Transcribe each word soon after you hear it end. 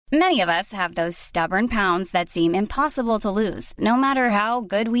Many of us have those stubborn pounds that seem impossible to lose, no matter how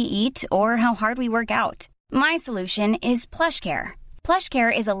good we eat or how hard we work out. My solution is PlushCare.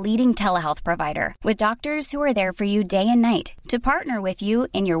 PlushCare is a leading telehealth provider with doctors who are there for you day and night to partner with you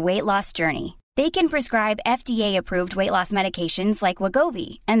in your weight loss journey. They can prescribe FDA-approved weight loss medications like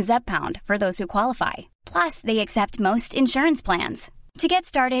Wegovy and Zepbound for those who qualify. Plus, they accept most insurance plans. To get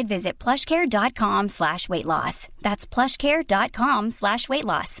started, visit plushcare.com/weightloss. That's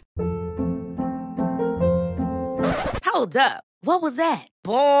plushcare.com/weightloss. Hold up. What was that?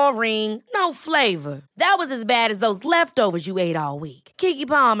 Boring. No flavor. That was as bad as those leftovers you ate all week. Keke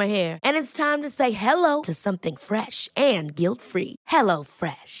Palmer here, and it's time to say hello to something fresh and guilt-free. Hello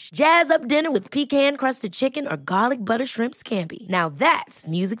Fresh. Jazz up dinner with pecan-crusted chicken or garlic butter shrimp scampi. Now that's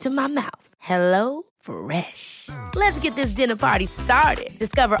music to my mouth. Hello Fresh. Let's get this dinner party started.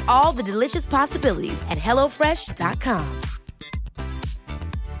 Discover all the delicious possibilities at hellofresh.com.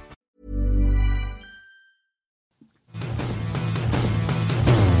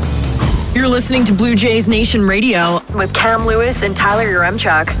 You're listening to Blue Jays Nation Radio with Cam Lewis and Tyler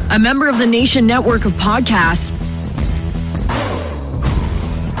Yaremchuk, a member of the Nation Network of podcasts.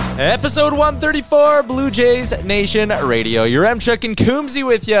 Episode 134, Blue Jays Nation Radio. Yaremchuk and Coombsy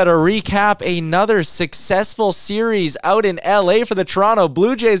with you to recap another successful series out in LA for the Toronto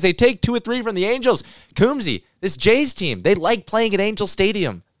Blue Jays. They take 2 of 3 from the Angels. Coombsy, this Jays team, they like playing at Angel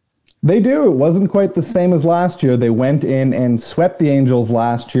Stadium. They do. It wasn't quite the same as last year. They went in and swept the Angels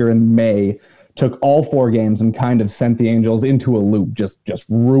last year in May, took all 4 games and kind of sent the Angels into a loop, just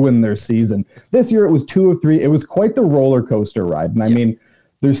ruined their season. This year it was 2 of 3. It was quite the roller coaster ride. And I mean,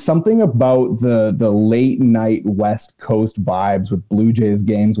 there's something about the late night West Coast vibes with Blue Jays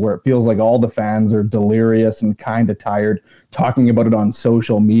games where it feels like all the fans are delirious and kind of tired, talking about it on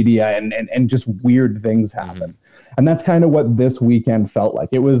social media, and just weird things happen. Mm-hmm. And that's kind of what this weekend felt like.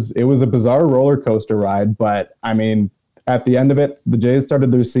 It was a bizarre roller coaster ride, but I mean, at the end of it, the Jays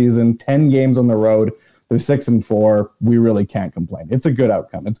started their season 10 games on the road. They're 6-4. We really can't complain. It's a good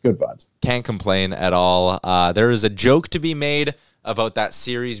outcome. It's good vibes. Can't complain at all. There is a joke to be made about that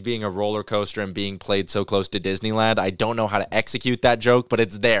series being a roller coaster and being played so close to Disneyland. I don't know how to execute that joke, but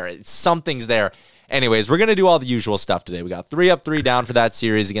it's there. Something's there. Anyways, we're going to do all the usual stuff today. We got 3 up, 3 down for that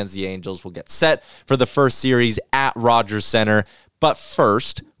series against the Angels. We'll get set for the first series at Rogers Center. But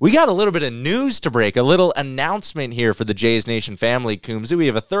first, we got a little bit of news to break, a little announcement here for the Jays Nation family, Coombsy. We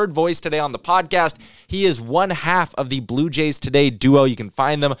have a third voice today on the podcast. He is one half of the Blue Jays Today duo. You can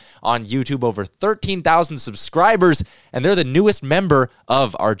find them on YouTube, over 13,000 subscribers, and they're the newest member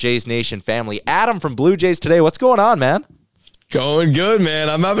of our Jays Nation family. Adam from Blue Jays Today, what's going on, man? Going good, man.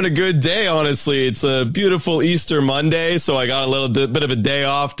 I'm having a good day, honestly. It's a beautiful Easter Monday, so I got a little bit of a day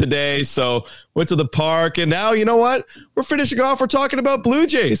off today. So went to the park, and now, you know what? We're finishing off. We're talking about Blue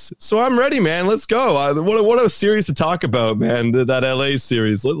Jays. So I'm ready, man. Let's go. What a series to talk about, man, that LA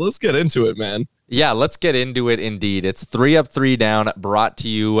series. Let's get into it, man. Yeah, let's get into it indeed. It's 3 up, 3 down, brought to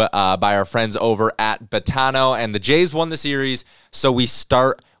you by our friends over at Betano, and the Jays won the series, so we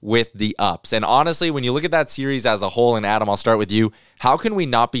start with the ups. And honestly, when you look at that series as a whole, and Adam, I'll start with you, how can we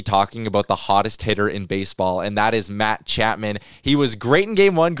not be talking about the hottest hitter in baseball, and that is Matt Chapman. He was great in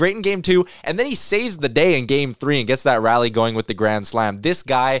Game 1, great in Game 2, and then he saves the day in Game 3 and gets that rally going with the grand slam. This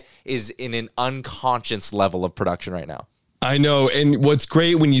guy is in an unconscious level of production right now. I know. And what's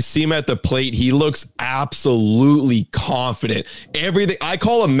great when you see him at the plate, he looks absolutely confident. Everything. I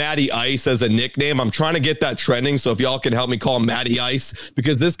call him Matty Ice as a nickname. I'm trying to get that trending. So if y'all can help me call him Matty Ice,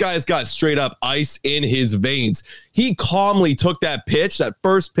 because this guy's got straight up ice in his veins. He calmly took that pitch, that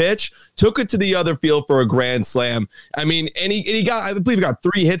first pitch, took it to the other field for a grand slam. I mean, and he got, I believe he got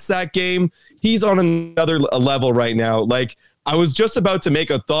 3 hits that game. He's on another level right now. Like, I was just about to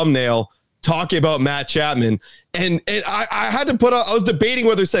make a thumbnail talking about Matt Chapman, and I had to I was debating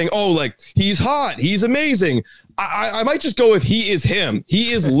whether saying, oh, like, he's hot, he's amazing. I might just go with he is him.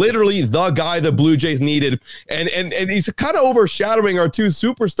 He is literally the guy the Blue Jays needed, and he's kind of overshadowing our 2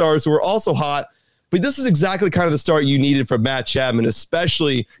 superstars who are also hot. But this is exactly kind of the start you needed from Matt Chapman,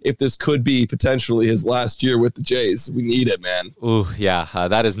 especially if this could be potentially his last year with the Jays. We need it, man. Ooh, yeah.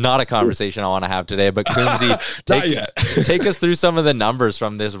 That is not a conversation I want to have today. But Coombsy, take us through some of the numbers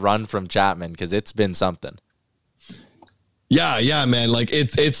from this run from Chapman, because it's been something. Yeah, man. Like,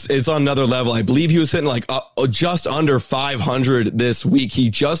 it's on another level. I believe he was hitting like just under 500 this week. He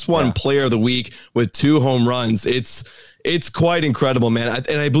just won Player of the Week with 2 home runs. It's quite incredible, man.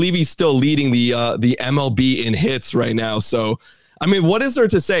 And I believe he's still leading the MLB in hits right now. So, I mean, what is there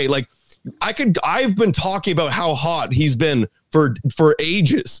to say? Like, I've been talking about how hot he's been for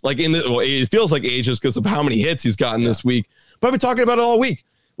ages. Like, it feels like ages because of how many hits he's gotten this week. But I've been talking about it all week.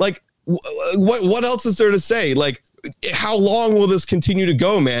 Like, what else is there to say? Like, how long will this continue to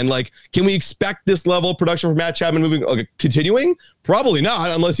go, man? Like, can we expect this level of production from Matt Chapman continuing? Probably not,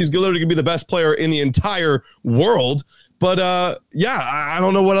 unless he's literally going to be the best player in the entire world. But I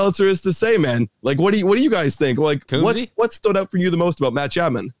don't know what else there is to say, man. Like, what do you guys think? Like, what stood out for you the most about Matt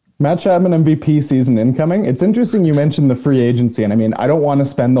Chapman? Matt Chapman MVP season incoming. It's interesting you mentioned the free agency, and I mean, I don't want to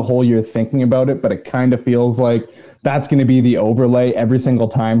spend the whole year thinking about it, but it kind of feels like that's going to be the overlay every single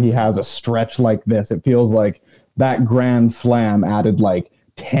time he has a stretch like this. It feels like that grand slam added like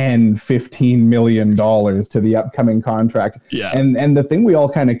 $10-15 million to the upcoming contract. Yeah. And the thing we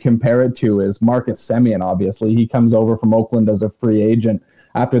all kind of compare it to is Marcus Semien. Obviously, he comes over from Oakland as a free agent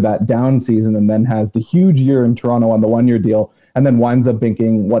after that down season, and then has the huge year in Toronto on the 1-year deal, and then winds up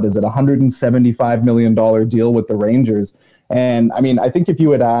making, $175 million deal with the Rangers. And I mean, I think if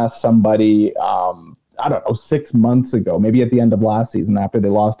you had asked somebody, 6 months ago, maybe at the end of last season after they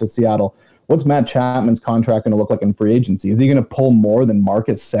lost to Seattle, what's Matt Chapman's contract going to look like in free agency? Is he going to pull more than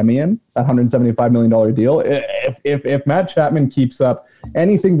Marcus Semien, that $175 million deal? If Matt Chapman keeps up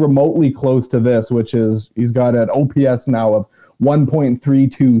anything remotely close to this, which is he's got an OPS now of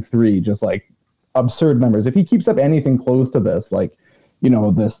 1.323, just like absurd numbers. If he keeps up anything close to this, like,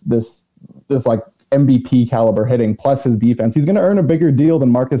 this like MVP caliber hitting plus his defense, he's going to earn a bigger deal than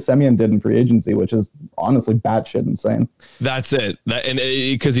Marcus Semien did in free agency, which is honestly batshit insane. That's it. And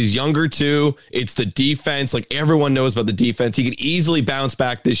because he's younger too, it's the defense. Like, everyone knows about the defense. He could easily bounce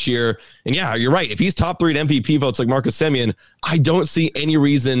back this year. And yeah, you're right. If he's top 3 in MVP votes like Marcus Semien, I don't see any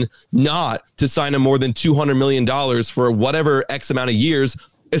reason not to sign him more than $200 million for whatever X amount of years,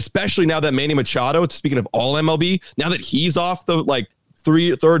 especially now that Manny Machado, speaking of all MLB, now that he's off the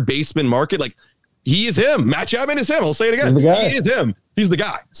third baseman market, like, he is him. Matt Chapman is him. I'll say it again. He is him. He's the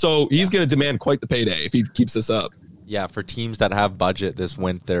guy. So he's going to demand quite the payday if he keeps this up. Yeah, for teams that have budget this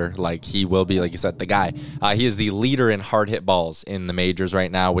winter, like, he will be, like you said, the guy. He is the leader in hard hit balls in the majors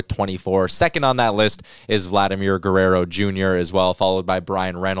right now with 24. Second on that list is Vladimir Guerrero Jr. as well, followed by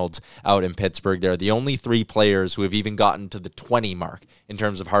Brian Reynolds out in Pittsburgh. They're the only 3 players who have even gotten to the 20 mark in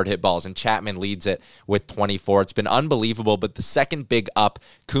terms of hard hit balls, and Chapman leads it with 24. It's been unbelievable, but the second big up,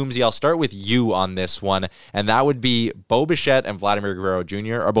 Coombsy, I'll start with you on this one, and that would be Bo Bichette and Vladimir Guerrero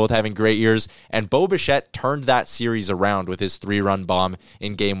Jr. are both having great years, and Bo Bichette turned that series around with his 3-run bomb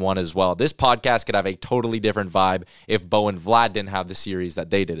in game 1 as well. This podcast could have a totally different vibe if Bo and Vlad didn't have the series that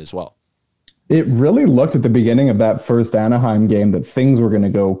they did as well. It really looked at the beginning of that first Anaheim game that things were going to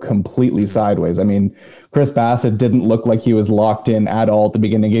go completely sideways. I mean, Chris Bassett didn't look like he was locked in at all at the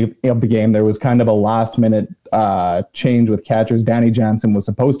beginning of the game. There was kind of a last-minute change with catchers. Danny Jansen was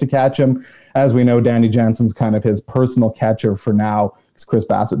supposed to catch him. As we know, Danny Jansen's kind of his personal catcher for now, because Chris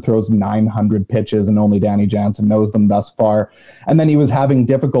Bassett throws 900 pitches and only Danny Jansen knows them thus far. And then he was having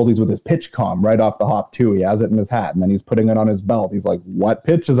difficulties with his pitch comm right off the hop too. He has it in his hat and then he's putting it on his belt. He's like, what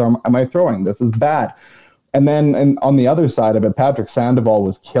pitches am I throwing? This is bad. And then on the other side of it, Patrick Sandoval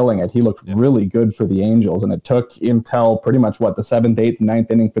was killing it. He looked really good for the Angels, and it took until pretty much the 7th, 8th,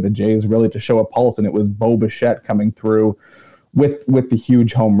 9th inning for the Jays really to show a pulse, and it was Bo Bichette coming through with the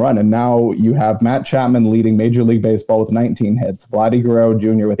huge home run. And now you have Matt Chapman leading Major League Baseball with 19 hits, Vladdy Guerrero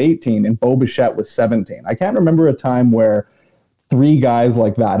Jr. with 18, and Bo Bichette with 17. I can't remember a time where 3 guys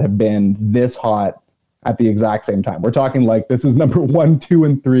like that have been this hot at the exact same time. We're talking like this is number 1, 2,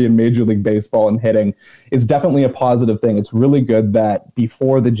 and 3 in Major League Baseball in hitting. It's definitely a positive thing. It's really good that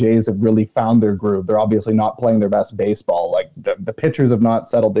before the Jays have really found their groove, they're obviously not playing their best baseball. Like the pitchers have not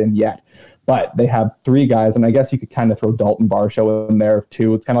settled in yet, but they have 3 guys, and I guess you could kind of throw Dalton Varsho in there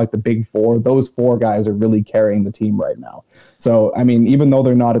too. It's kind of like the big 4. Those 4 guys are really carrying the team right now. So, I mean, even though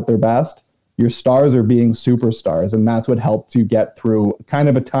they're not at their best, your stars are being superstars, and that's what helps you get through kind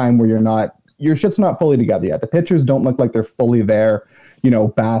of a time where your shit's not fully together yet. The pitchers don't look like they're fully there.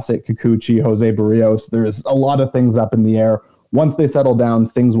 Bassett, Kikuchi, José Berríos, there's a lot of things up in the air. Once they settle down,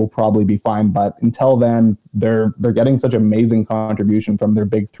 things will probably be fine. But until then, they're getting such amazing contribution from their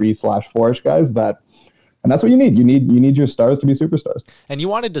big 3/4-ish guys and that's what you need. You need your stars to be superstars. And you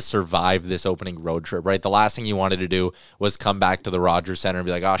wanted to survive this opening road trip, right? The last thing you wanted to do was come back to the Rogers Center and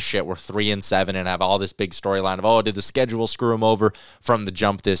be like, oh shit, we're 3-7 and have all this big storyline of, did the schedule screw them over from the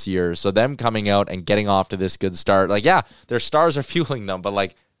jump this year? So them coming out and getting off to this good start, like, yeah, their stars are fueling them, but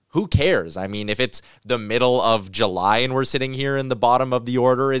like, who cares? I mean, if it's the middle of July and we're sitting here and the bottom of the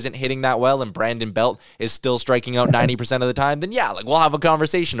order isn't hitting that well and Brandon Belt is still striking out 90% of the time, then yeah, like we'll have a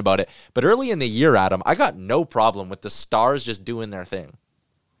conversation about it. But early in the year, Adam, I got no problem with the stars just doing their thing.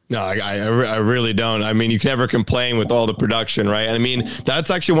 No, I really don't. I mean, you can never complain with all the production, right? I mean,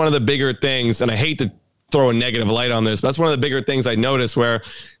 that's actually one of the bigger things, and I hate to throw a negative light on this, but that's one of the bigger things I noticed where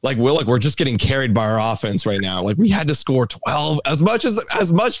we're just getting carried by our offense right now. Like we had to score 12 as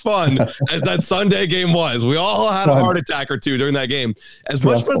much fun as that Sunday game was. We all had a heart attack or two during that game. As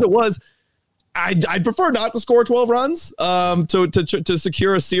much fun as it was, I'd prefer not to score 12 runs to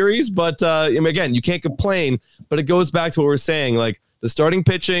secure a series. But again, you can't complain, but it goes back to what we're saying. Like the starting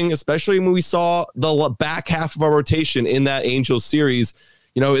pitching, especially when we saw the back half of our rotation in that Angels series,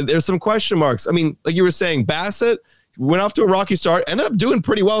 there's some question marks. I mean, like you were saying, Bassett went off to a rocky start, ended up doing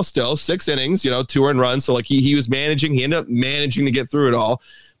pretty well still, 6 innings, 2 earned runs. So like he was managing, he ended up managing to get through it all.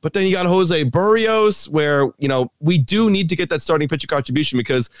 But then you got José Berríos where, we do need to get that starting pitcher contribution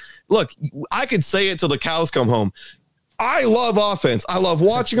because look, I could say it till the cows come home. I love offense. I love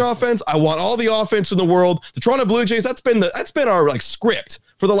watching offense. I want all the offense in the world. The Toronto Blue Jays, that's been our script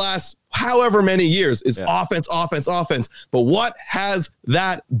for the last however many years is offense. But what has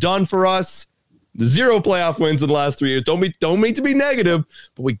that done for us? 0 playoff wins in the last 3 years. Don't mean to be negative,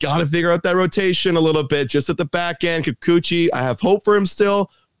 but we got to figure out that rotation a little bit just at the back end. Kikuchi, I have hope for him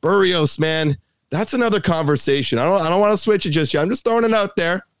still. Berríos, man, that's another conversation. I don't want to switch it just yet. I'm just throwing it out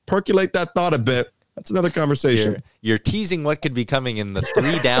there. Percolate that thought a bit. That's another conversation. You're teasing what could be coming in the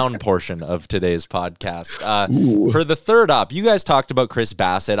 3 down portion of today's podcast. For the third up, you guys talked about Chris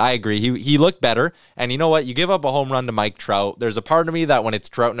Bassett. I agree. He looked better. And you know what? You give up a home run to Mike Trout. There's a part of me that when it's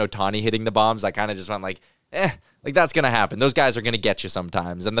Trout and Ohtani hitting the bombs, I kind of just went like that's going to happen. Those guys are going to get you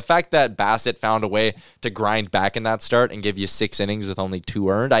sometimes. And the fact that Bassett found a way to grind back in that start and give you 6 innings with only 2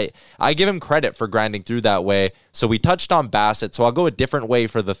 earned, I give him credit for grinding through that way. So we touched on Bassett, so I'll go a different way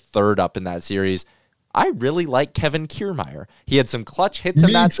for the third up in that series. I really like Kevin Kiermaier. He had some clutch hits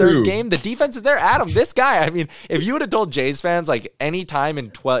in that third game. The defense is there. Adam, this guy, I mean, if you would have told Jays fans like any time in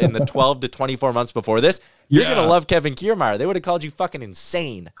the 12 to 24 months before this, you're going to love Kevin Kiermaier, they would have called you fucking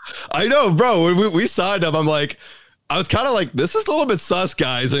insane. I know, bro. When we signed him, I was kind of like, this is a little bit sus,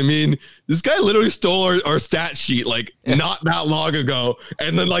 guys. I mean, this guy literally stole our stat sheet not that long ago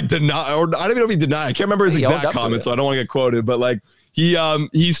and then denied, or I don't even know if he denied. I can't remember his exact comment, so I don't want to get quoted, but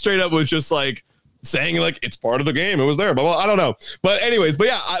he straight up was just saying it's part of the game. It was there, but I don't know. But anyways, but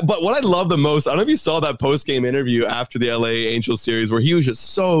what I love the most, I don't know if you saw that post-game interview after the LA Angels series where he was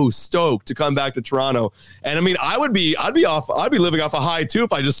just so stoked to come back to Toronto. And I mean, I'd be living off a high too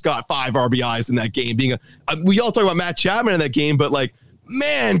if I just got 5 RBIs in that game. We all talk about Matt Chapman in that game, but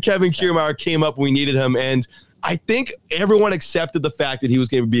man, Kevin Kiermaier came up when we needed him. And I think everyone accepted the fact that he was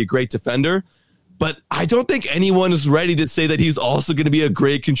going to be a great defender. But I don't think anyone is ready to say that he's also going to be a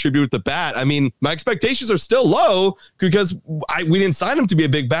great contributor with the bat. I mean, my expectations are still low because we didn't sign him to be a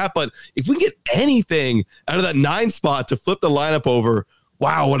big bat. But if we get anything out of that 9 spot to flip the lineup over,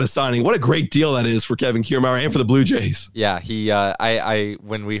 wow, what a signing. What a great deal that is for Kevin Kiermaier and for the Blue Jays. Yeah,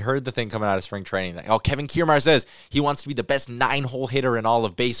 when we heard the thing coming out of spring training, Kevin Kiermaier says he wants to be the best 9-hole hitter in all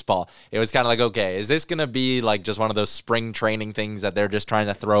of baseball. It was kind of okay, is this going to be just one of those spring training things that they're just trying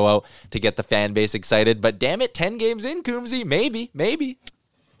to throw out to get the fan base excited? But damn it, 10 games in, Coombsy, maybe.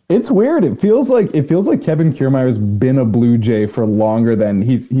 It's weird. It feels like Kevin Kiermaier's been a Blue Jay for longer than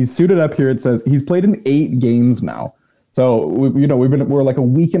he's suited up here. It says he's played in 8 games now. So we're a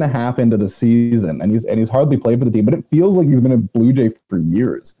week and a half into the season, and he's hardly played for the team. But it feels like he's been a Blue Jay for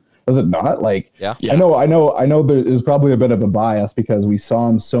years. Does it not? Yeah. I know. There's probably a bit of a bias because we saw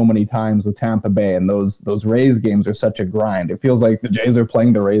him so many times with Tampa Bay, and those Rays games are such a grind. It feels like the Jays are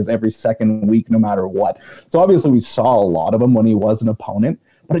playing the Rays every second week, no matter what. So obviously we saw a lot of him when he was an opponent,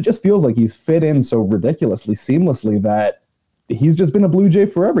 but it just feels like he's fit in so ridiculously seamlessly that he's just been a Blue Jay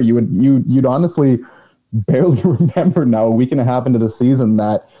forever. You'd honestly barely remember now, a week and a half into the season,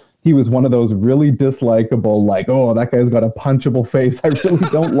 that he was one of those really dislikable, that guy's got a punchable face. I really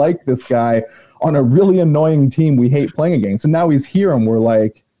don't like this guy on a really annoying team we hate playing against. And now he's here and we're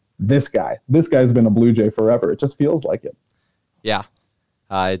like, this guy's been a Blue Jay forever. It just feels like it. Yeah.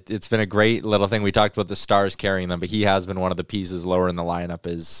 It's been a great little thing. We talked about the stars carrying them, but he has been one of the pieces lower in the lineup.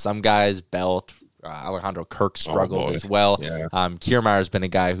 Is some guys, Belt, Alejandro Kirk struggled as well. Yeah. Kiermaier's been a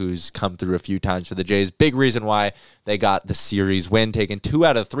guy who's come through a few times for the Jays. Big reason why they got the series win, taking 2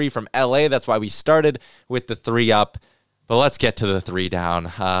 out of 3 from LA. That's why we started with the 3 up. But let's get to the 3 down.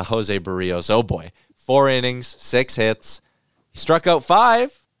 José Berríos, oh boy. 4 innings, 6 hits. He struck out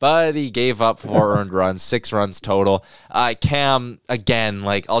 5, but he gave up 4 earned runs, 6 runs total. Cam, again,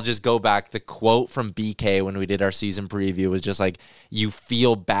 I'll just go back. The quote from BK when we did our season preview was just you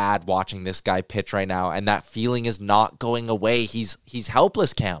feel bad watching this guy pitch right now, and that feeling is not going away. He's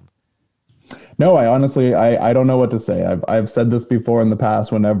helpless, Cam. No, I honestly don't know what to say. I've said this before in the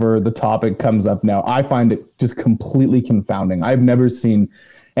past. Whenever the topic comes up now, I find it just completely confounding. I've never seen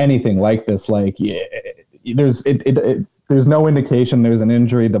anything like this. Like, there's no indication there's an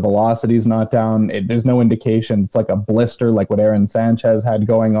injury. The velocity's not down. There's no indication it's like a blister, like what Aaron Sanchez had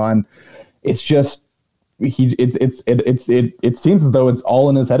going on. It's just it seems as though it's all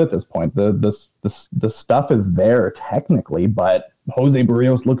in his head at this point. The stuff is there technically, but Jose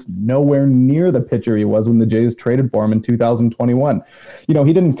Berríos looks nowhere near the pitcher he was when the Jays traded for him in 2021. He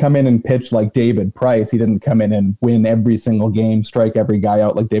didn't come in and pitch like David Price. He didn't come in and win every single game, strike every guy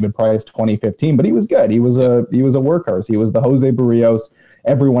out like David Price 2015, but he was good. He was a workhorse. He was the Jose Berríos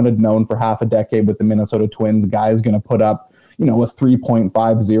everyone had known for half a decade with the Minnesota Twins. Guy's going to put up a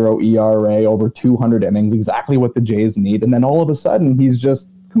 3.50 ERA over 200 innings, exactly what the Jays need. And then all of a sudden, he's just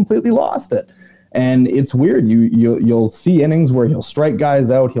completely lost it. And it's weird. You'll see innings where he'll strike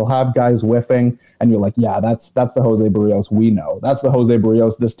guys out, he'll have guys whiffing, and you're like, yeah, that's the Jose Berríos we know. That's the Jose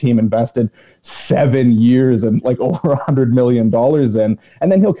Berríos this team invested 7 years and like over $100 million in.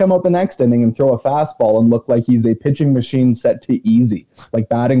 And then he'll come out the next inning and throw a fastball and look like he's a pitching machine set to easy, like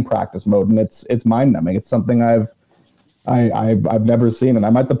batting practice mode. And it's mind-numbing. It's something I've never seen. And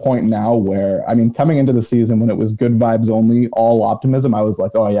I'm at the point now where, coming into the season when it was good vibes only, all optimism, I was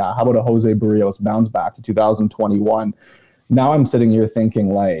like, oh yeah, how about a Jose Berríos bounce back to 2021? Now I'm sitting here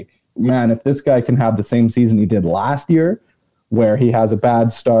thinking like, man, if this guy can have the same season he did last year, where he has a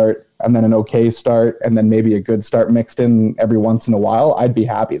bad start and then an okay start and then maybe a good start mixed in every once in a while, I'd be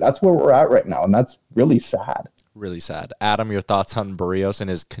happy. That's where we're at right now. And that's really sad. Really sad. Adam, your thoughts on Berríos and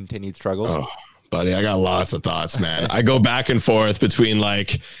his continued struggles? Oh. Buddy, I got lots of thoughts, man. I go back and forth between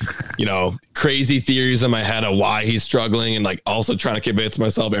crazy theories in my head of why he's struggling and also trying to convince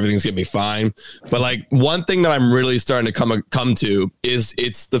myself everything's gonna be fine. But one thing that I'm really starting to come to is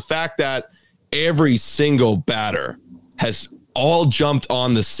it's the fact that every single batter has all jumped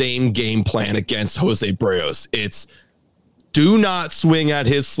on the same game plan against Jose Berríos. It's do not swing at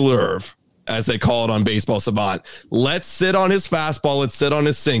his slurve, as they call it on Baseball Savant. Let's sit on his fastball. Let's sit on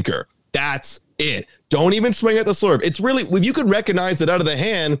his sinker. That's it. Don't even swing at the slurve. It's really, if you could recognize it out of the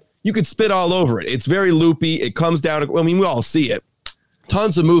hand, you could spit all over it. It's very loopy. It comes down. We all see it.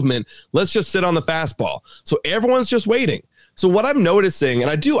 Tons of movement. Let's just sit on the fastball. So everyone's just waiting. So what I'm noticing,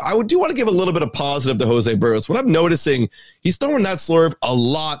 and I do want to give a little bit of positive to Jose Berríos. What I'm noticing, he's throwing that slurve a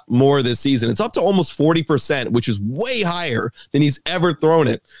lot more this season. It's up to almost 40%, which is way higher than he's ever thrown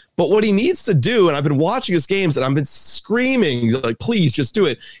it. But what he needs to do, and I've been watching his games and I've been screaming, like, please just do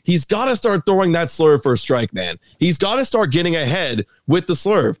it. He's got to start throwing that slurve for a strike, man. He's got to start getting ahead with the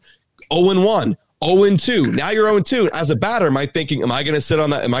slurve. 0-1. 0-2. Now you're 0-2. As a batter, am I thinking, am I going to sit on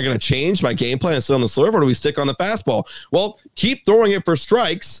that? Am I going to change my game plan and sit on the slurve, or do we stick on the fastball? Well, keep throwing it for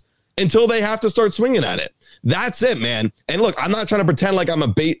strikes until they have to start swinging at it. That's it, man. And look, I'm not trying to pretend like I'm a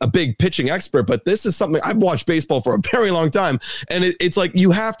big pitching expert, but this is something I've watched baseball for a very long time. And it's like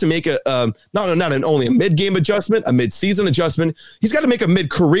you have to make not only a mid-game adjustment, a mid-season adjustment. He's got to make a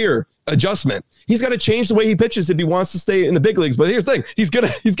mid-career adjustment. He's got to change the way he pitches if he wants to stay in the big leagues. But here's the thing. He's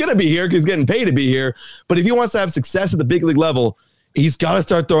gonna be here because he's getting paid to be here. But if he wants to have success at the big league level, he's got to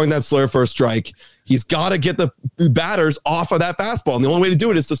start throwing that slurve for a strike. He's got to get the batters off of that fastball. And the only way to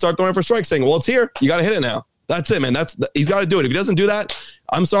do it is to start throwing for strikes, saying, well, it's here. You got to hit it now. That's it, man. He's got to do it. If he doesn't do that,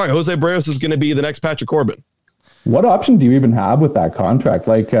 I'm sorry. Jose Berríos is going to be the next Patrick Corbin. What option do you even have with that contract?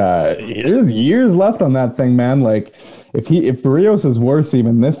 There's years left on that thing, man. Like, if Berríos is worse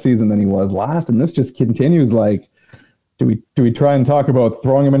even this season than he was last, and this just continues, do we try and talk about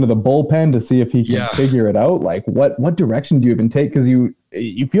throwing him into the bullpen to see if he can figure it out? Like, what direction do you even take? Because you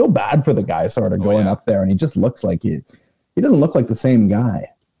feel bad for the guy sort of going up there, and he just looks like he doesn't look like the same guy.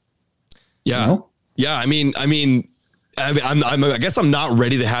 Yeah. You know? Yeah. I guess I'm not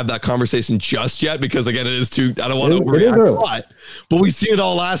ready to have that conversation just yet because, again, I don't want to overreact a lot, but we see it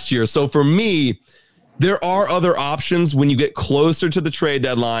all last year. So for me, there are other options when you get closer to the trade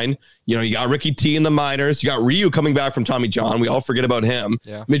deadline. You know, you got Ricky T in the minors. You got Ryu coming back from Tommy John. We all forget about him.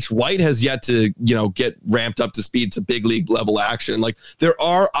 Yeah. Mitch White has yet to, get ramped up to speed to big league level action. Like, there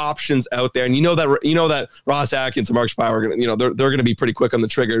are options out there. And you know that Ross Atkins and Mark Spire are going to, they're going to be pretty quick on the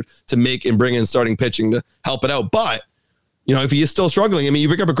trigger to make and bring in starting pitching to help it out. But, if he is still struggling, you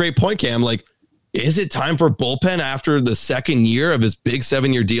bring up a great point, Cam. Like, is it time for bullpen after the second year of his big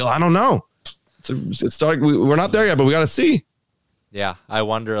 7-year deal? I don't know. It's starting. We're not there yet, but we got to see. Yeah, I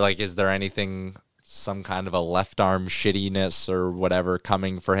wonder, is there anything, some kind of a left arm shittiness or whatever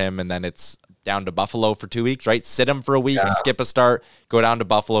coming for him, and then it's down to Buffalo for 2 weeks, right? Sit him for a week, skip a start, go down to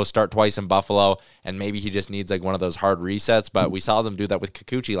Buffalo, start twice in Buffalo, and maybe he just needs one of those hard resets. But we saw them do that with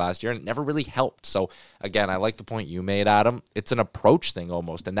Kikuchi last year, and it never really helped. So again, I like the point you made, Adam. It's an approach thing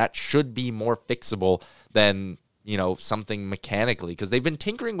almost, and that should be more fixable than something mechanically, because they've been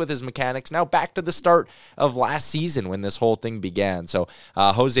tinkering with his mechanics now back to the start of last season when this whole thing began. So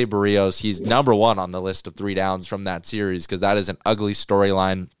José Berríos, he's number one on the list of 3 downs from that series, because that is an ugly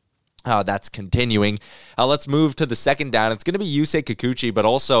storyline that's continuing. Let's move to the second down. It's going to be Yusei Kikuchi, but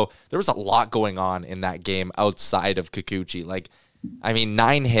also there was a lot going on in that game outside of Kikuchi.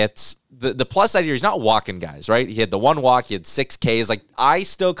 9 hits. The plus side here, he's not walking guys, right? He had the 1 walk, he had 6 Ks. I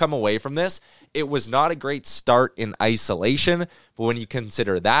still come away from this. It was not a great start in isolation, but when you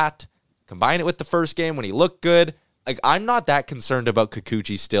consider that, combine it with the first game when he looked good, I'm not that concerned about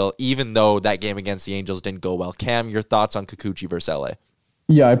Kikuchi still, even though that game against the Angels didn't go well. Cam, your thoughts on Kikuchi versus LA?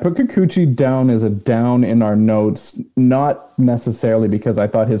 Yeah, I put Kikuchi down as a down in our notes, not necessarily because I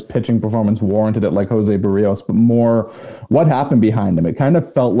thought his pitching performance warranted it like José Berríos, but more what happened behind him. It kind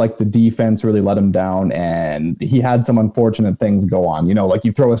of felt like the defense really let him down, and he had some unfortunate things go on.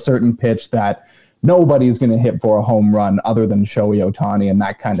 You throw a certain pitch that nobody's going to hit for a home run other than Shohei Ohtani, and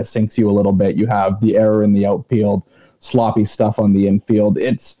that kind of sinks you a little bit. You have the error in the outfield, sloppy stuff on the infield.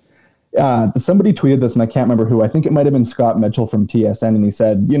 Somebody tweeted this, and I can't remember who. I think it might have been Scott Mitchell from TSN, and he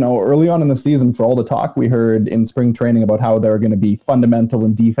said, early on in the season, for all the talk we heard in spring training about how they're going to be fundamental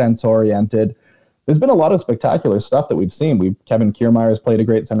and defense-oriented, there's been a lot of spectacular stuff that we've seen. Kevin Kiermaier's played a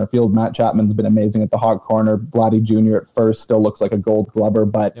great center field. Matt Chapman's been amazing at the hot corner. Vladdy Jr. at first still looks like a gold glover,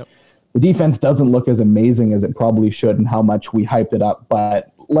 but the defense doesn't look as amazing as it probably should and how much we hyped it up.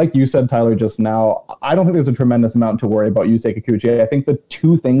 But like you said, Tyler, just now, I don't think there's a tremendous amount to worry about Yusei Kikuchi. I think the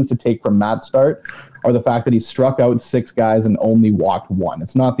 2 things to take from that start are the fact that he struck out 6 guys and only walked 1.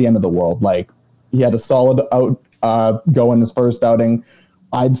 It's not the end of the world. He had a solid out go in his first outing.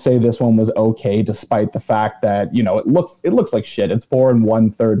 I'd say this one was okay, despite the fact that, it looks like shit. It's 4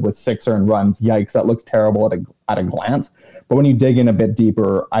 1/3 with 6 earned runs. Yikes, that looks terrible at a glance. But when you dig in a bit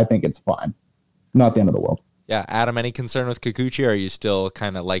deeper, I think it's fine. Not the end of the world. Yeah, Adam, any concern with Kikuchi, or are you still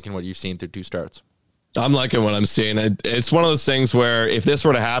kind of liking what you've seen through 2 starts? I'm liking what I'm seeing. It's one of those things where if this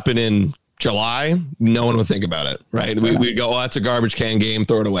were to happen in July, no one would think about it, right? We'd go, that's a garbage can game,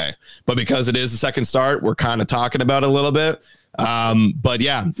 throw it away. But because it is the second start, we're kind of talking about it a little bit. But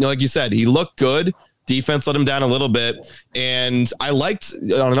yeah, like you said, he looked good. Defense let him down a little bit. And I liked,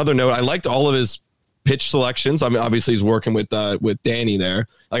 on another note, I liked all of his pitch selections. I mean, obviously he's working with Danny there.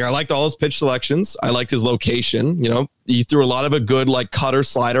 I liked all his pitch selections. I liked his location. He threw a lot of a good cutter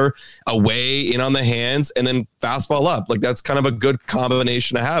slider away in on the hands and then fastball up. That's kind of a good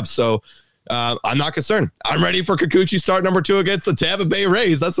combination to have. So I'm not concerned. I'm ready for Kikuchi start number 2 against the Tampa Bay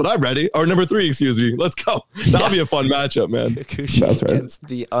Rays. That's what I'm ready. Or number 3, excuse me. Let's go. That'll be a fun matchup, man. Kikuchi against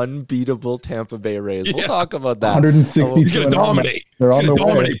the unbeatable Tampa Bay Rays. We'll talk about that. 160. He's going to dominate. They're on the the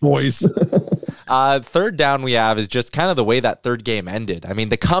dominate, boys. Third down we have is just kind of the way that third game ended. I mean,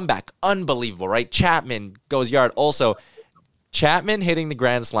 the comeback, unbelievable, right? Chapman goes yard. Also, Chapman hitting the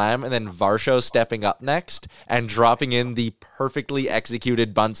grand slam and then Varsho stepping up next and dropping in the perfectly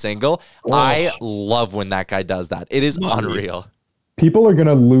executed bunt single. Oh. I love when that guy does that. It is unreal. People are going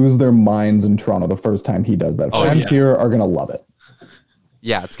to lose their minds in Toronto the first time he does that. Fans here are going to love it.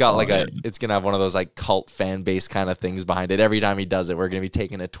 Yeah, it's got it's going to have one of those cult fan base kind of things behind it. Every time he does it, we're going to be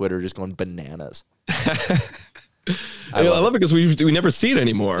taking to Twitter just going bananas. I love it because we never see it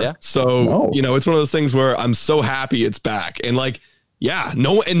anymore. Yeah. So, it's one of those things where I'm so happy it's back. And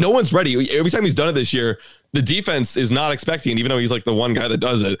no one's ready. Every time he's done it this year, the defense is not expecting it, even though he's the one guy that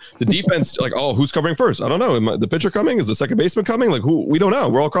does it. The defense, who's covering first? I don't know. Am the pitcher coming? Is the second baseman coming? Who? We don't know.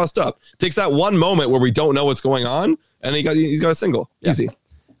 We're all crossed up. It takes that one moment where we don't know what's going on, and he's got a single. Yeah. Easy.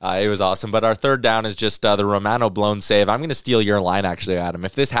 It was awesome. But our third down is just the Romano blown save. I'm going to steal your line, actually, Adam.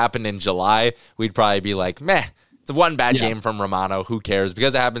 If this happened in July, we'd probably be meh. It's one bad game from Romano. Who cares?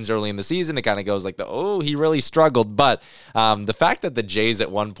 Because it happens early in the season, it kind of goes he really struggled. But the fact that the Jays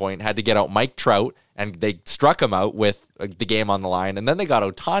at one point had to get out Mike Trout, and they struck him out with the game on the line, and then they got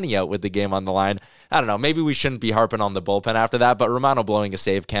Ohtani out with the game on the line. I don't know. Maybe we shouldn't be harping on the bullpen after that, but Romano blowing a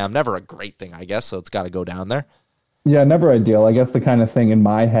save, Cam, never a great thing, I guess, so it's got to go down there. Yeah, never ideal. I guess the kind of thing in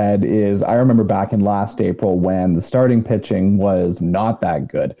my head is I remember back in last April when the starting pitching was not that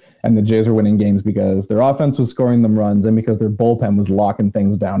good and the Jays were winning games because their offense was scoring them runs and because their bullpen was locking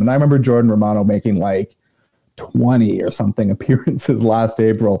things down. And I remember Jordan Romano making 20 or something appearances last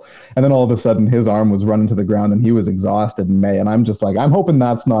April. And then all of a sudden his arm was running to the ground and he was exhausted in May. And I'm just I'm hoping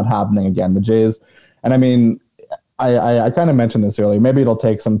that's not happening again. The Jays, and I mean, I kind of mentioned this earlier. Maybe it'll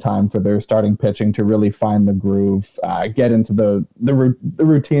take some time for their starting pitching to really find the groove, get into the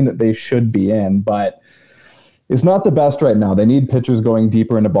routine that they should be in. But It's not the best right now. They need pitchers going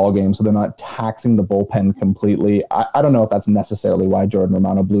deeper into ball games so they're not taxing the bullpen completely. I don't know if that's necessarily why Jordan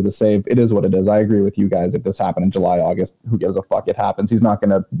Romano blew the save. It is what it is. I agree with you guys. If this happened in July, August, who gives a fuck? It happens. He's not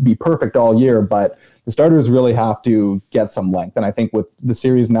going to be perfect all year, but the starters really have to get some length. And I think with the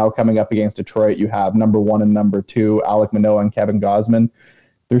series now coming up against Detroit, you have number 1 and number 2, Alek Manoah and Kevin Gausman.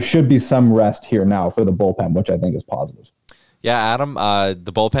 There should be some rest here now for the bullpen, which I think is positive. Yeah, Adam,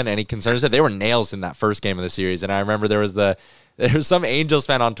 the bullpen, any concerns? They were nails in that first game of the series. And I remember there was some Angels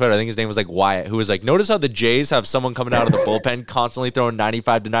fan on Twitter, I think his name was like Wyatt, who was like, notice how the Jays have someone coming out of the bullpen constantly throwing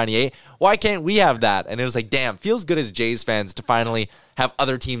 95 to 98. Why can't we have that? And it was like, damn, feels good as Jays fans to finally have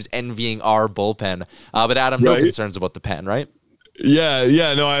other teams envying our bullpen. But Adam, no concerns about the pen, right?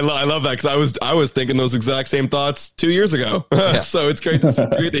 Yeah, no, I love that because I was thinking those exact same thoughts 2 years ago. So it's great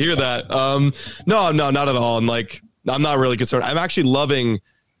to hear that. No, not at all. And like, I'm not really concerned. I'm actually loving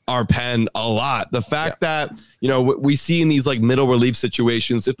our pen a lot. The fact that, we see in these like middle relief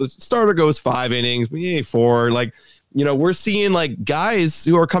situations, if the starter goes 5 innings, 4, like, we're seeing like guys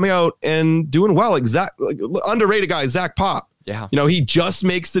who are coming out and doing well. Like underrated guy, Zach Pop. Yeah. He just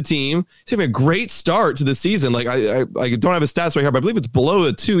makes the team. He's having a great start to the season. Like I don't have his stats right here, but I believe it's below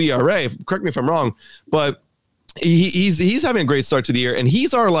a 2 ERA. Correct me if I'm wrong, but he's having a great start to the year, and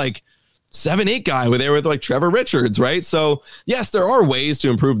he's our like 7-8 guy with like Trevor Richards, right? So yes, there are ways to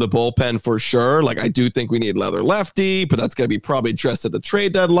improve the bullpen for sure. Like I do think we need another lefty, but that's going to be probably addressed at the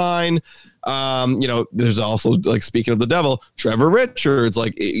trade deadline. There's also, like, speaking of the devil, Trevor Richards,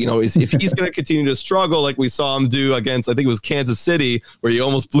 like, if he's going to continue to struggle like we saw him do against, I think it was Kansas City, where he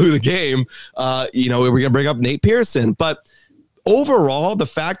almost blew the game, we're going to bring up Nate Pearson. But overall, the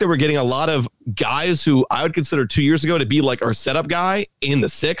fact that we're getting a lot of guys who I would consider 2 years ago to be like our setup guy in the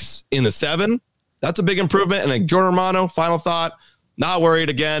 6, in the 7, that's a big improvement. And like Jordan Romano, final thought, not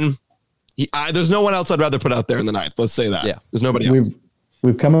worried again. There's no one else I'd rather put out there in the 9th. Let's say that. Yeah. There's nobody else.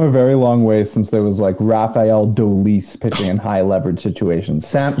 We've come a very long way since there was like Rafael Dolis pitching in high leverage situations.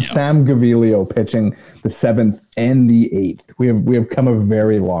 Sam Gaviglio pitching the 7th and the 8th. We have come a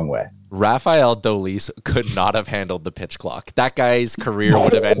very long way. Rafael Dolis could not have handled the pitch clock. That guy's career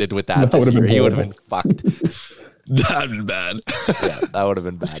would have ended with that this year. He would have been fucked. That'd been bad. Yeah, that would have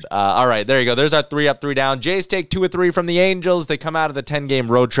been bad. All right, there you go. There's our 3 up, 3 down. Jays take 2 of 3 from the Angels. They come out of the 10-game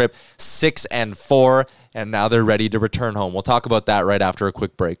road trip 6-4, and now they're ready to return home. We'll talk about that right after a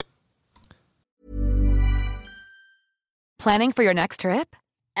quick break. Planning for your next trip?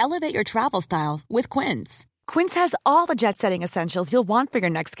 Elevate your travel style with Quince. Quince has all the jet-setting essentials you'll want for your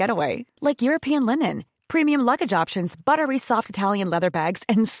next getaway, like European linen, premium luggage options, buttery soft Italian leather bags,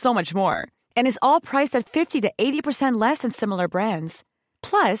 and so much more. And is all priced at 50 to 80% less than similar brands.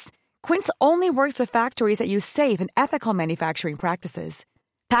 Plus, Quince only works with factories that use safe and ethical manufacturing practices.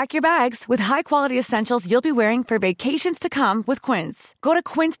 Pack your bags with high-quality essentials you'll be wearing for vacations to come with Quince. Go to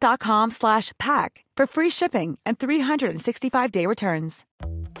quince.com/pack for free shipping and 365-day returns.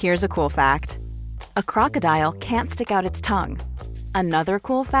 Here's a cool fact. A crocodile can't stick out its tongue. Another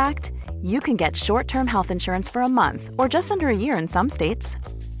cool fact, you can get short-term health insurance for a month or just under a year in some states.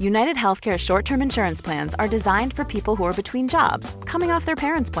 United Healthcare short-term insurance plans are designed for people who are between jobs, coming off their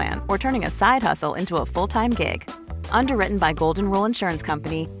parents' plan, or turning a side hustle into a full-time gig. Underwritten by Golden Rule Insurance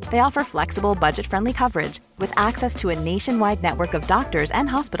Company, they offer flexible, budget-friendly coverage with access to a nationwide network of doctors and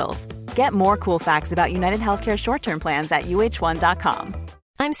hospitals. Get more cool facts about United Healthcare short-term plans at uh1.com.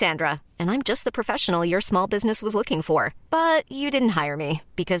 I'm Sandra, and I'm just the professional your small business was looking for. But you didn't hire me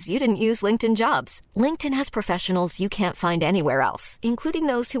because you didn't use LinkedIn Jobs. LinkedIn has professionals you can't find anywhere else, including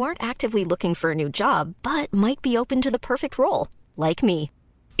those who aren't actively looking for a new job, but might be open to the perfect role, like me.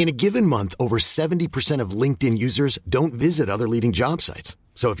 In a given month, over 70% of LinkedIn users don't visit other leading job sites.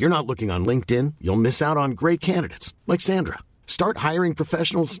 So if you're not looking on LinkedIn, you'll miss out on great candidates like Sandra. Start hiring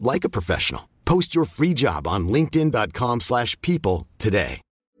professionals like a professional. Post your free job on linkedin.com/people today.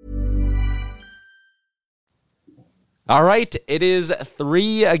 All right, it is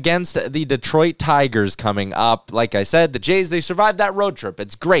 3 against the Detroit Tigers coming up. Like I said, the Jays, they survived that road trip.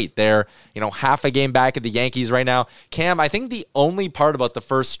 It's great. They're, half a game back at the Yankees right now. Cam, I think the only part about the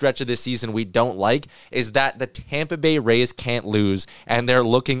first stretch of this season we don't like is that the Tampa Bay Rays can't lose, and they're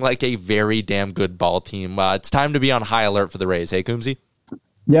looking like a very damn good ball team. It's time to be on high alert for the Rays. Hey, Coombsy?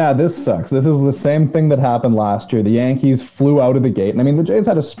 Yeah, this sucks. This is the same thing that happened last year. The Yankees flew out of the gate. And I mean, the Jays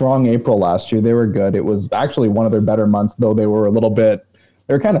had a strong April last year. They were good. It was actually one of their better months, though they were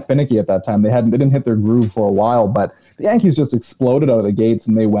they were kind of finicky at that time. They didn't hit their groove for a while, but the Yankees just exploded out of the gates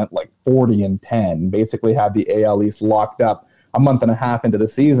and they went like 40-10, basically had the AL East locked up a month and a half into the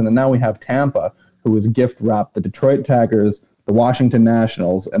season. And now we have Tampa, who has gift wrapped the Detroit Tigers, the Washington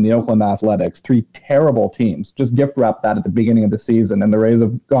Nationals, and the Oakland Athletics, 3 terrible teams. Just gift wrap that at the beginning of the season, and the Rays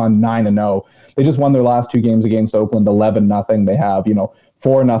have gone 9-0. They just won their last 2 games against Oakland 11-0. They have,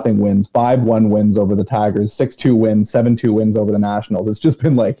 4-0 wins, 5-1 wins over the Tigers, 6-2 wins, 7-2 wins over the Nationals. It's just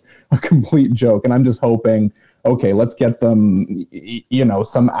been like a complete joke, and I'm just hoping, okay, let's get them,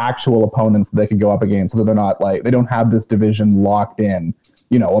 some actual opponents that they could go up against, so that they're not like, they don't have this division locked in,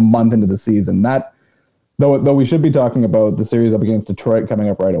 a month into the season. That, though we should be talking about the series up against Detroit coming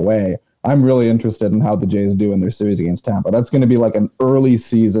up right away, I'm really interested in how the Jays do in their series against Tampa. That's going to be like an early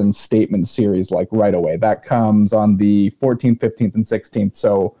season statement series, like right away. That comes on the 14th, 15th, and 16th.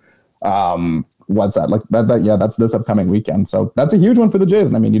 So, what's that? Like that? Yeah, that's this upcoming weekend. So that's a huge one for the Jays.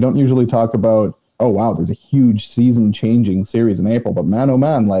 And I mean, you don't usually talk about, oh wow, there's a huge season-changing series in April. But man, oh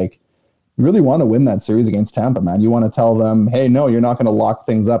man, like, you really want to win that series against Tampa, man. You want to tell them, hey, no, you're not going to lock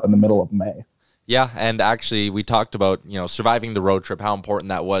things up in the middle of May. Yeah, and actually we talked about, surviving the road trip, how important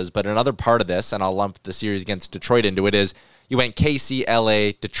that was. But another part of this, and I'll lump the series against Detroit into it, is you went KC,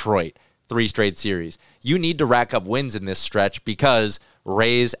 LA, Detroit, 3 straight series. You need to rack up wins in this stretch because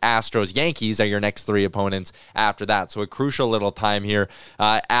Rays, Astros, Yankees are your next 3 opponents after that. So a crucial little time here.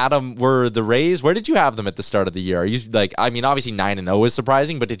 Adam, were the Rays, where did you have them at the start of the year? Are you obviously 9-0 is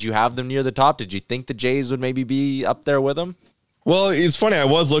surprising, but did you have them near the top? Did you think the Jays would maybe be up there with them? Well, it's funny. I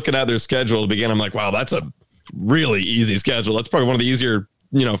was looking at their schedule to begin. I'm like, wow, that's a really easy schedule. That's probably one of the easier,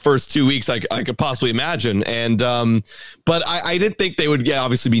 first 2 weeks I could possibly imagine. And, but I didn't think they would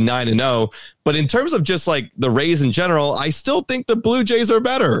obviously be 9-0, but in terms of just like the Rays in general, I still think the Blue Jays are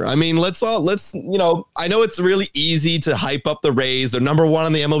better. I mean, let's, I know it's really easy to hype up the Rays. They're number 1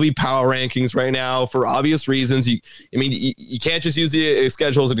 on the MLB power rankings right now for obvious reasons. You can't just use the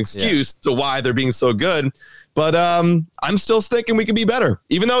schedule as an excuse to why they're being so good. But I'm still thinking we could be better,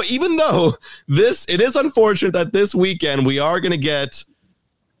 even though it is unfortunate that this weekend we are going to get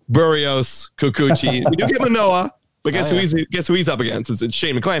Berríos, Kikuchi. We do get Manoah, but guess who he's up against? It's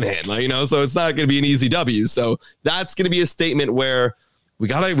Shane McClanahan, so it's not going to be an easy W. So that's going to be a statement where we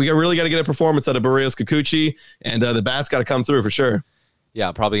really got to get a performance out of Berríos, Kikuchi, and the bat's got to come through for sure. Yeah,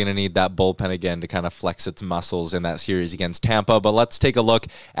 probably going to need that bullpen again to kind of flex its muscles in that series against Tampa. But let's take a look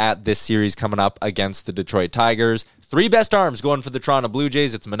at this series coming up against the Detroit Tigers. 3 best arms going for the Toronto Blue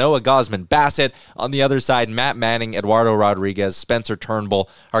Jays. It's Manoah, Gausman, Bassett. On the other side, Matt Manning, Eduardo Rodriguez, Spencer Turnbull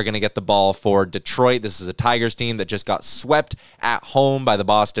are going to get the ball for Detroit. This is a Tigers team that just got swept at home by the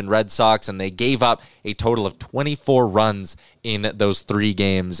Boston Red Sox, and they gave up a total of 24 runs in those 3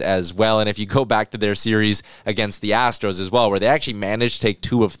 games as well. And if you go back to their series against the Astros as well, where they actually managed to take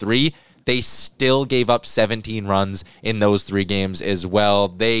 2 of 3, they still gave up 17 runs in those 3 games as well.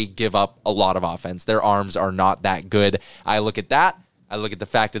 They give up a lot of offense. Their arms are not that good. I look at that. I look at the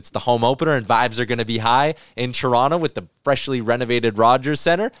fact it's the home opener and vibes are going to be high in Toronto with the freshly renovated Rogers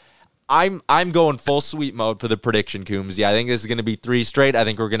Center. I'm going full sweep mode for the prediction, Coombs. Yeah, I think this is going to be 3 straight. I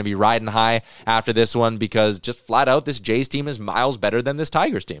think we're going to be riding high after this one because just flat out, this Jays team is miles better than this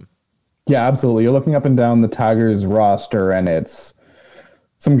Tigers team. Yeah, absolutely. You're looking up and down the Tigers roster, and it's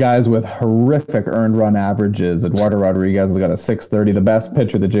some guys with horrific earned run averages. Eduardo Rodriguez has got a 630. The best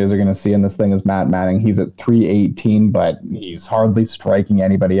pitcher the Jays are going to see in this thing is Matt Manning. He's at 318, but he's hardly striking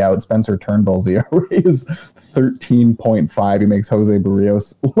anybody out. Spencer Turnbull's ERA is 13.5. He makes José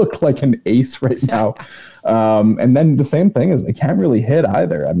Berríos look like an ace right now. And then the same thing is they can't really hit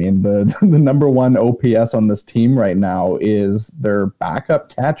either. I mean, the number 1 OPS on this team right now is their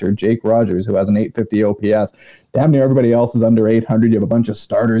backup catcher, Jake Rogers, who has an 850 OPS. Damn near everybody else is under 800. You have a bunch of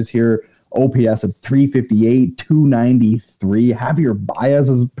starters here. OPS of 358, 293. Javier Baez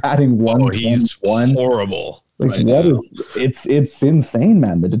is batting 121. He's horrible. Like, what is it's insane,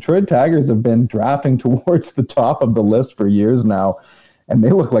 man. The Detroit Tigers have been drafting towards the top of the list for years now, and they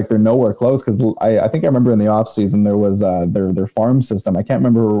look like they're nowhere close. Because I think I remember in the offseason there was their farm system. I can't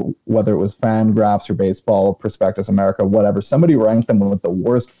remember whether it was Fangraphs or Baseball Prospectus America, whatever. Somebody ranked them with the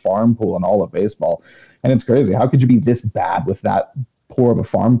worst farm pool in all of baseball, and it's crazy. How could you be this bad with that poor of a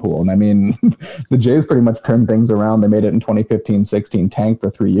farm pool? And I mean, the Jays pretty much turned things around. They made it in 2015-16, tanked for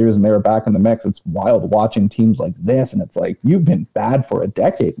 3 years, and they were back in the mix. It's wild watching teams like this, and it's like, you've been bad for a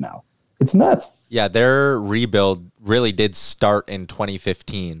decade now. It's nuts. Yeah, their rebuild really did start in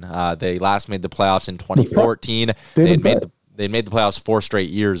 2015. They last made the playoffs in 2014. they made the playoffs 4 straight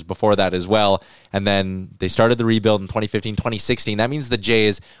years before that as well. And then they started the rebuild in 2015, 2016. That means the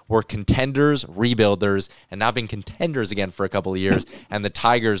Jays were contenders, rebuilders, and now been contenders again for a couple of years. And the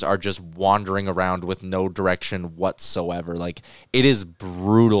Tigers are just wandering around with no direction whatsoever. Like, it is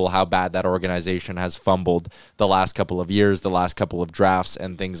brutal how bad that organization has fumbled the last couple of years, the last couple of drafts,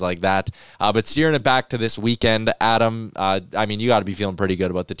 and things like that. But steering it back to this weekend, Adam, I mean, you got to be feeling pretty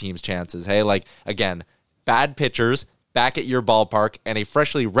good about the team's chances. Hey, like, again, bad pitchers back at your ballpark, and a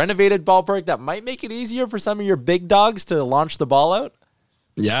freshly renovated ballpark that might make it easier for some of your big dogs to launch the ball out.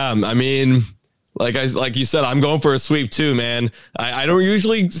 Yeah, I mean, like you said, I'm going for a sweep too, man. I don't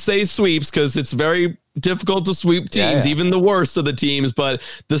usually say sweeps because it's very difficult to sweep teams, even the worst of the teams, but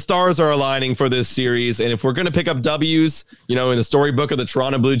the stars are aligning for this series. And if we're going to pick up W's, in the storybook of the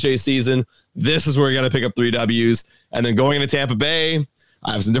Toronto Blue Jays season, this is where we're going to pick up 3 W's. And then going into Tampa Bay,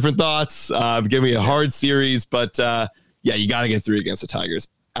 I have some different thoughts. Give me a hard series, but yeah, you got to get 3 against the Tigers.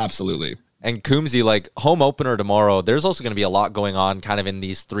 Absolutely. And Coombsy, like, home opener tomorrow, there's also going to be a lot going on kind of in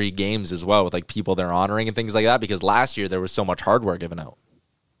these 3 games as well with like people they're honoring and things like that, because last year there was so much hardware given out.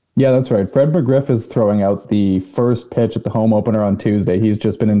 Yeah, that's right. Fred McGriff is throwing out the first pitch at the home opener on Tuesday. He's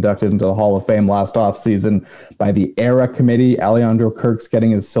just been inducted into the Hall of Fame last offseason by the ERA committee. Alejandro Kirk's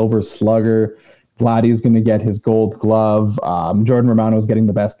getting his Silver Slugger. Vladdy's going to get his Gold Glove. Jordan Romano's getting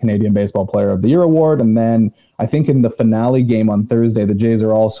the Best Canadian Baseball Player of the Year award. And then I think in the finale game on Thursday, the Jays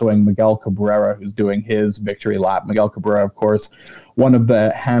are also showing Miguel Cabrera, who's doing his victory lap. Miguel Cabrera, of course, one of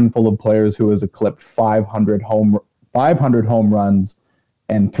the handful of players who has eclipsed 500 home runs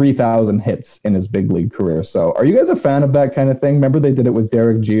and 3,000 hits in his big league career. So are you guys a fan of that kind of thing? Remember they did it with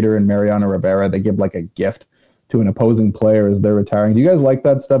Derek Jeter and Mariano Rivera. They give like a gift to an opposing player as they're retiring. Do you guys like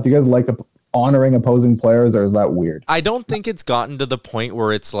that stuff? Do you guys like honoring opposing players, or is that weird? I don't think it's gotten to the point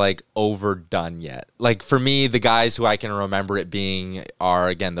where it's like overdone yet. Like for me, the guys who I can remember it being are,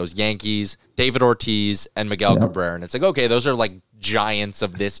 again, those Yankees, David Ortiz and Miguel Cabrera. And it's like, okay, those are like giants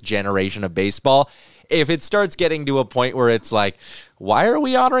of this generation of baseball. If it starts getting to a point where it's like, why are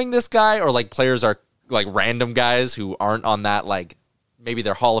we honoring this guy? Or like players are like random guys who aren't on that, like maybe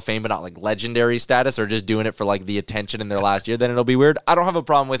they're Hall of Fame, but not like legendary status, or just doing it for like the attention in their last year, then it'll be weird. I don't have a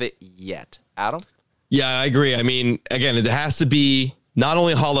problem with it yet. Adam? Yeah, I agree. I mean, again, it has to be not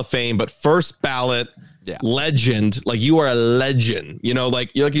only Hall of Fame, but first ballot legend. Like, you are a legend, like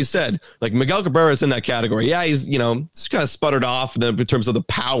you said, like Miguel Cabrera is in that category. Yeah, he's kind of sputtered off in terms of the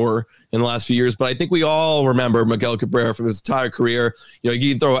power in the last few years, but I think we all remember Miguel Cabrera from his entire career. You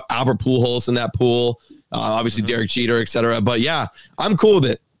can throw Albert Pujols in that pool, obviously Derek Jeter, etc. But yeah, I'm cool with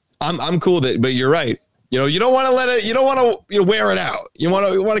it. I'm cool with it. But you're right. You don't want to let it. You don't want to wear it out. You want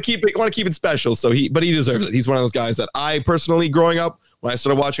to keep it. Want to keep it special. So he deserves it. He's one of those guys that I personally, growing up, when I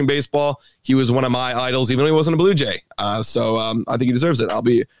started watching baseball, he was one of my idols, even though he wasn't a Blue Jay. So I think he deserves it. I'll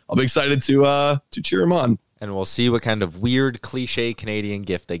be excited to cheer him on. And we'll see what kind of weird cliche Canadian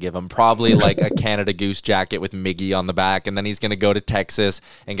gift they give him. Probably like a Canada Goose jacket with Miggy on the back. And then he's going to go to Texas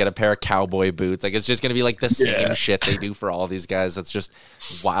and get a pair of cowboy boots. Like, it's just going to be like the same shit they do for all these guys. That's just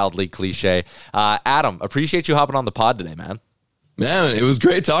wildly cliche. Adam, appreciate you hopping on the pod today, man. Man, it was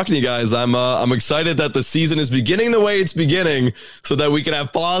great talking to you guys. I'm excited that the season is beginning the way it's beginning so that we can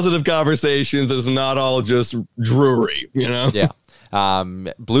have positive conversations. It's not all just dreary, Yeah.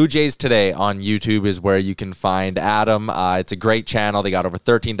 Blue Jays Today on YouTube is where you can find Adam. It's a great channel. They got over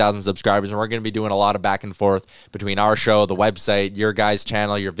 13,000 subscribers, and we're going to be doing a lot of back and forth between our show, the website, your guys'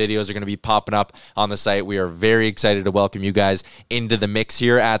 channel. Your videos are going to be popping up on the site. We are very excited to welcome you guys into the mix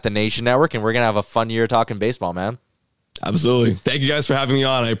here at the Nation Network, and we're going to have a fun year talking baseball, man. Absolutely. Thank you guys for having me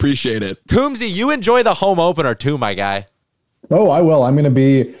on. I appreciate it. Coombsy, you enjoy the home opener too, my guy. Oh, I will. I'm going to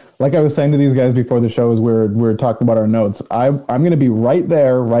be, like I was saying to these guys before the show as we're talking about our notes, I'm going to be right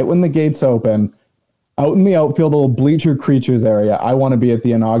there, right when the gates open, out in the outfield, little bleacher creatures area. I want to be at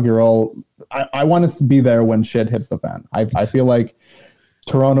the inaugural. I want us to be there when shit hits the fan. I feel like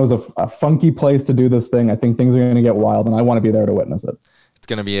Toronto's a funky place to do this thing. I think things are going to get wild, and I want to be there to witness it. It's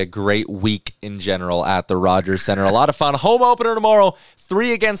going to be a great week in general at the Rogers Center. A lot of fun. Home opener tomorrow,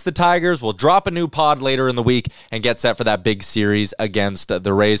 3 against the Tigers. We'll drop a new pod later in the week and get set for that big series against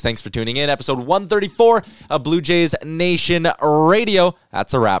the Rays. Thanks for tuning in. Episode 134 of Blue Jays Nation Radio.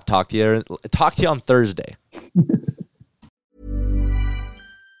 That's a wrap. Talk to you on Thursday.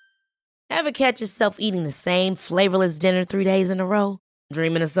 Ever catch yourself eating the same flavorless dinner 3 days in a row?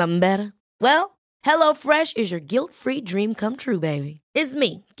 Dreaming of something better? Well, HelloFresh is your guilt-free dream come true, baby. It's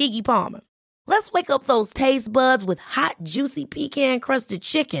me, Keke Palmer. Let's wake up those taste buds with hot, juicy pecan-crusted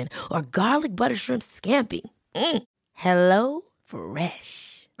chicken or garlic butter shrimp scampi. Hello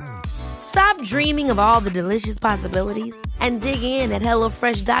Fresh. Stop dreaming of all the delicious possibilities and dig in at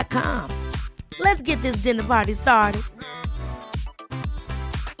HelloFresh.com. Let's get this dinner party started.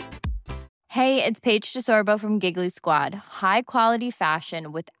 Hey, it's Paige DeSorbo from Giggly Squad. High quality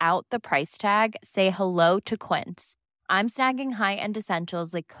fashion without the price tag. Say hello to Quince. I'm snagging high-end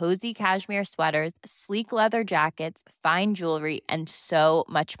essentials like cozy cashmere sweaters, sleek leather jackets, fine jewelry, and so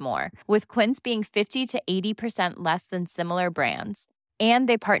much more. With Quince being 50 to 80% less than similar brands. And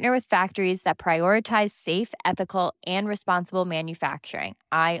they partner with factories that prioritize safe, ethical, and responsible manufacturing.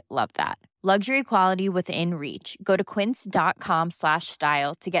 I love that. Luxury quality within reach. Go to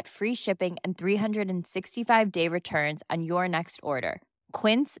quince.com/style to get free shipping and 365-day returns on your next order.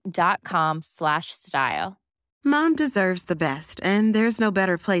 Quince.com/style. Mom deserves the best, and there's no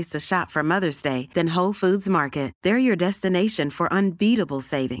better place to shop for Mother's Day than Whole Foods Market. They're your destination for unbeatable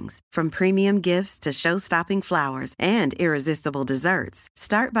savings, from premium gifts to show-stopping flowers and irresistible desserts.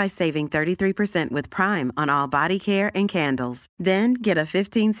 Start by saving 33% with Prime on all body care and candles. Then get a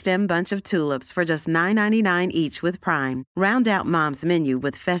 15-stem bunch of tulips for just $9.99 each with Prime. Round out Mom's menu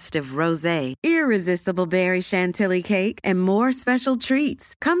with festive rosé, irresistible berry chantilly cake, and more special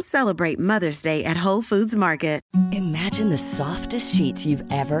treats. Come celebrate Mother's Day at Whole Foods Market. Imagine the softest sheets you've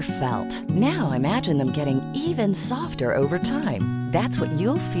ever felt. Now imagine them getting even softer over time. That's what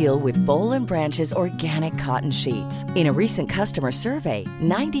you'll feel with Boll & Branch's organic cotton sheets. In a recent customer survey,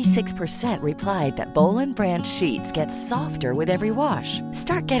 96% replied that Boll & Branch sheets get softer with every wash.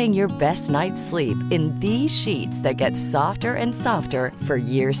 Start getting your best night's sleep in these sheets that get softer and softer for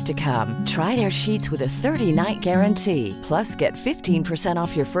years to come. Try their sheets with a 30-night guarantee. Plus, get 15%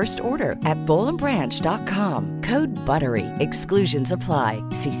 off your first order at bollandbranch.com. Code BUTTERY. Exclusions apply.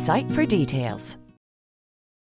 See site for details.